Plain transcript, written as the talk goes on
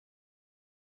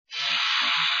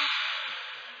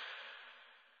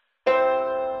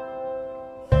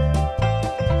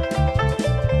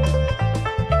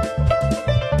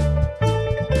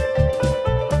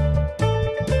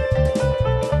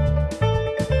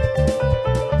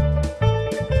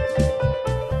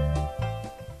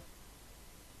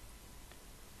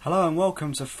and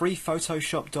welcome to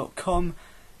freephotoshop.com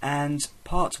and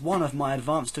part 1 of my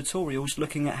advanced tutorials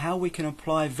looking at how we can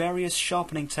apply various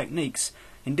sharpening techniques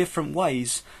in different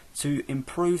ways to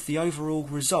improve the overall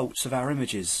results of our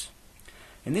images.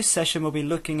 In this session we'll be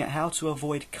looking at how to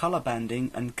avoid colour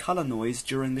banding and colour noise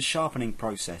during the sharpening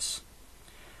process.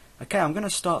 Okay, I'm going to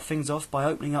start things off by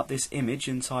opening up this image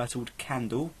entitled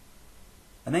Candle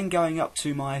and then going up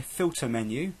to my filter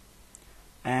menu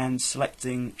and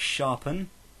selecting Sharpen,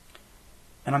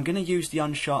 and I'm going to use the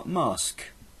unsharp mask.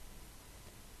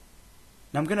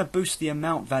 Now I'm going to boost the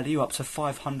amount value up to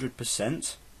 500%,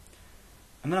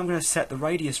 and then I'm going to set the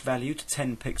radius value to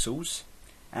 10 pixels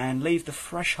and leave the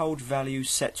threshold value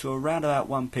set to around about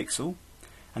 1 pixel,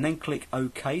 and then click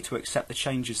OK to accept the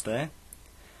changes there.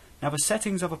 Now the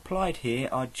settings I've applied here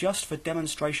are just for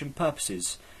demonstration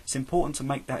purposes. It's important to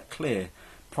make that clear,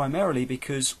 primarily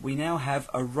because we now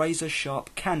have a razor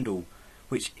sharp candle,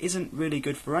 which isn't really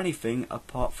good for anything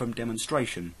apart from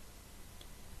demonstration.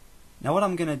 Now what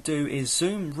I'm going to do is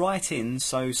zoom right in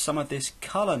so some of this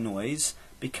colour noise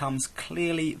becomes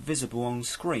clearly visible on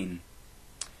screen.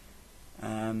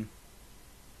 You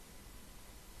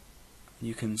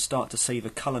can start to see the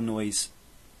colour noise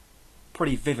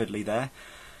pretty vividly there.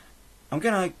 I'm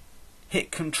going to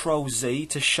hit Ctrl Z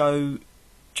to show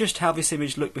just how this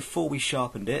image looked before we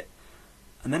sharpened it,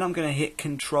 and then I'm going to hit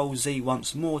Ctrl Z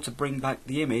once more to bring back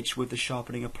the image with the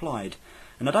sharpening applied.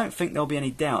 And I don't think there'll be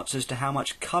any doubts as to how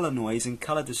much colour noise and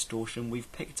colour distortion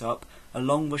we've picked up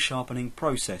along the sharpening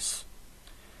process.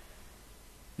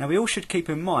 Now we all should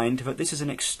keep in mind that this is an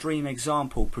extreme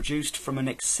example produced from an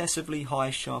excessively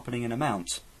high sharpening and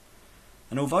amount.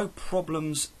 And although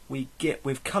problems we get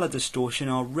with colour distortion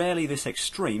are rarely this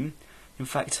extreme, in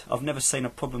fact I've never seen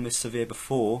a problem this severe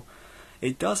before,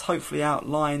 it does hopefully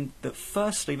outline that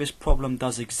firstly this problem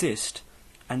does exist,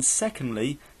 and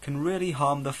secondly can really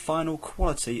harm the final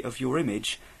quality of your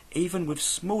image even with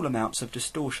small amounts of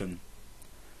distortion.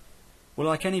 Well,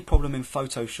 like any problem in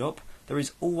Photoshop, there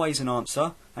is always an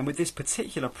answer, and with this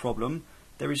particular problem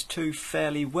there is two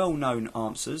fairly well-known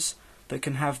answers that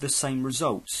can have the same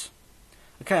results.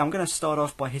 Okay, I'm going to start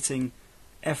off by hitting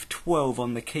F12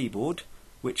 on the keyboard,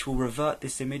 which will revert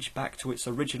this image back to its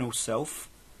original self.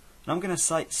 And I'm going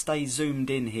to stay zoomed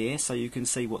in here so you can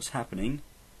see what's happening.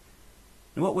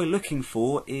 And what we're looking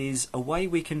for is a way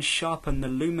we can sharpen the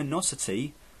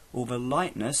luminosity or the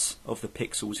lightness of the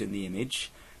pixels in the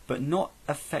image, but not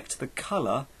affect the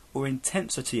colour or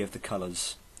intensity of the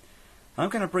colours. I'm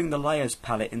going to bring the layers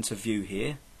palette into view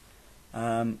here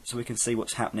so we can see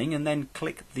what's happening, and then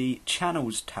click the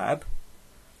Channels tab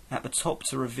at the top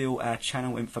to reveal our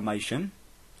channel information.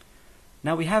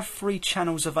 Now we have 3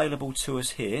 channels available to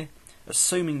us here,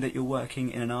 assuming that you're working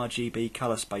in an RGB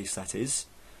colour space, that is.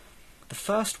 The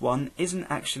first one isn't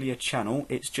actually a channel,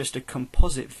 it's just a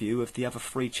composite view of the other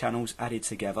 3 channels added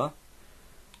together.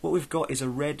 What we've got is a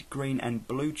red, green and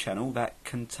blue channel that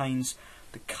contains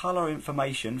the colour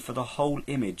information for the whole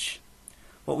image.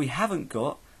 What we haven't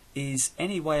got is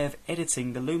any way of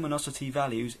editing the luminosity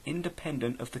values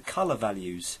independent of the colour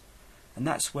values, and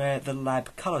that's where the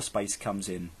lab colour space comes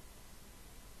in.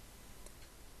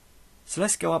 So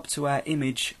let's go up to our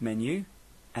image menu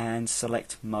and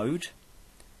select mode,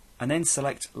 and then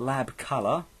select lab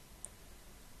colour.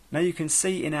 Now you can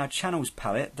see in our channels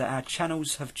palette that our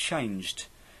channels have changed.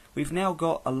 We've now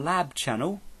got a lab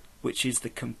channel, which is the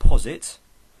composite.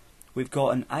 We've got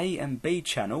an A and B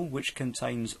channel, which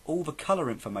contains all the colour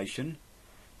information,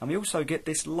 and we also get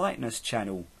this lightness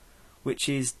channel, which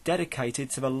is dedicated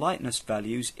to the lightness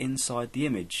values inside the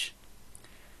image.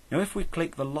 Now if we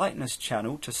click the lightness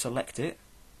channel to select it,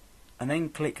 and then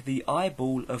click the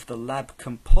eyeball of the lab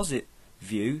composite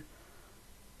view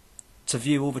to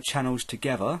view all the channels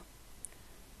together,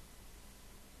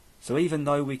 so even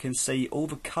though we can see all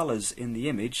the colours in the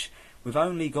image, we've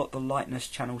only got the lightness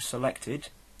channel selected,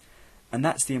 and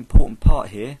that's the important part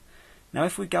here. Now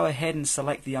if we go ahead and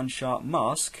select the unsharp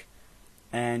mask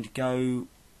and go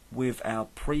with our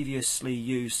previously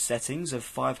used settings of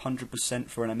 500%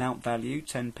 for an amount value,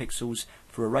 10 pixels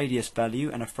for a radius value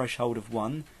and a threshold of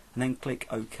 1, and then click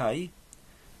OK.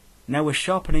 Now we're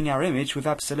sharpening our image with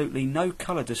absolutely no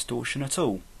colour distortion at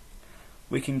all.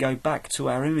 We can go back to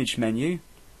our image menu,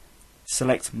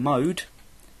 select mode,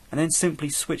 and then simply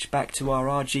switch back to our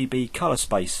RGB colour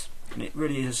space, and it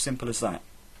really is as simple as that.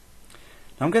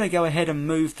 Now I'm going to go ahead and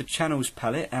move the channels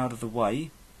palette out of the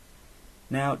way.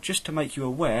 Now just to make you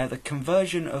aware, the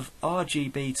conversion of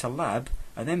RGB to lab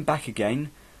and then back again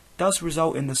does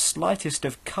result in the slightest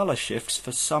of colour shifts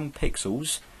for some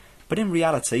pixels, but in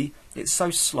reality it's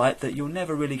so slight that you're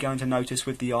never really going to notice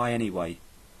with the eye anyway.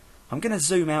 I'm going to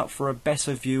zoom out for a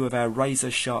better view of our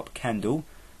razor sharp candle,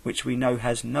 which we know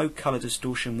has no colour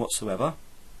distortion whatsoever.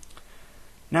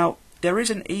 Now, there is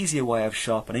an easier way of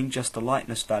sharpening just the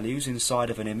lightness values inside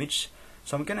of an image,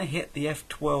 so I'm going to hit the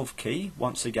F12 key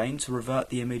once again to revert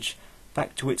the image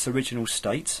back to its original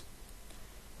state.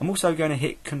 I'm also going to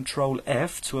hit Ctrl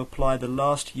F to apply the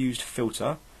last used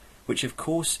filter, which of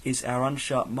course is our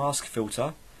unsharp mask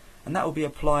filter, and that will be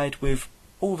applied with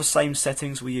all the same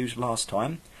settings we used last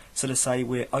time, so to say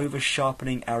we're over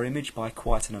sharpening our image by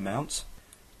quite an amount.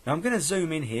 Now I'm going to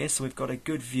zoom in here so we've got a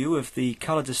good view of the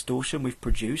colour distortion we've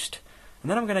produced, and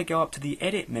then I'm going to go up to the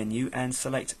edit menu and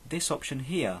select this option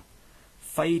here,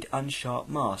 Fade Unsharp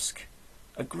Mask.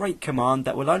 A great command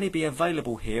that will only be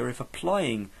available here if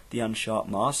applying the unsharp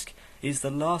mask is the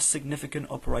last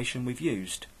significant operation we've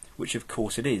used, which of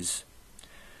course it is.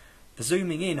 The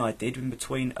zooming in I did in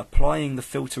between applying the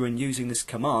filter and using this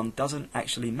command doesn't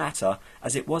actually matter,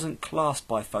 as it wasn't classed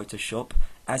by Photoshop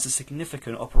as a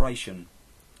significant operation.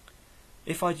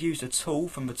 If I'd used a tool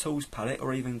from the tools palette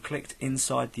or even clicked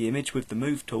inside the image with the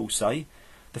move tool say,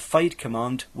 the fade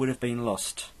command would have been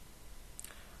lost.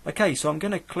 Okay, so I'm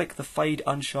going to click the Fade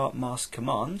Unsharp Mask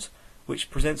command, which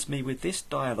presents me with this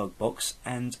dialog box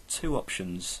and two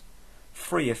options.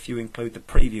 3 if you include the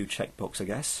preview checkbox, I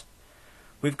guess.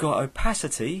 We've got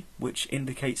opacity, which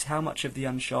indicates how much of the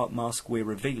unsharp mask we're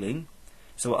revealing.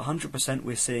 So at 100%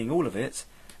 we're seeing all of it,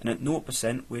 and at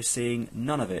 0% we're seeing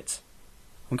none of it.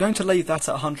 I'm going to leave that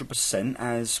at 100%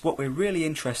 as what we're really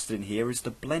interested in here is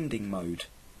the blending mode.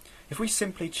 If we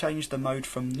simply change the mode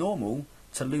from normal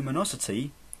to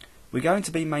luminosity, we're going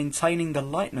to be maintaining the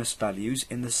lightness values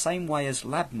in the same way as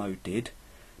lab mode did,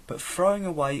 but throwing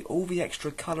away all the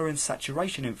extra colour and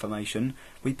saturation information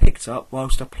we picked up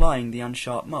whilst applying the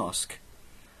unsharp mask.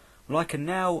 Well, I can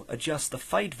now adjust the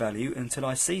fade value until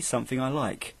I see something I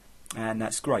like, and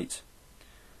that's great.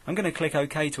 I'm going to click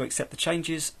OK to accept the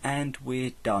changes, and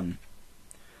we're done.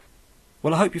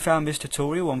 Well, I hope you found this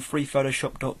tutorial on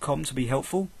freephotoshop.com to be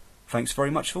helpful. Thanks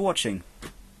very much for watching.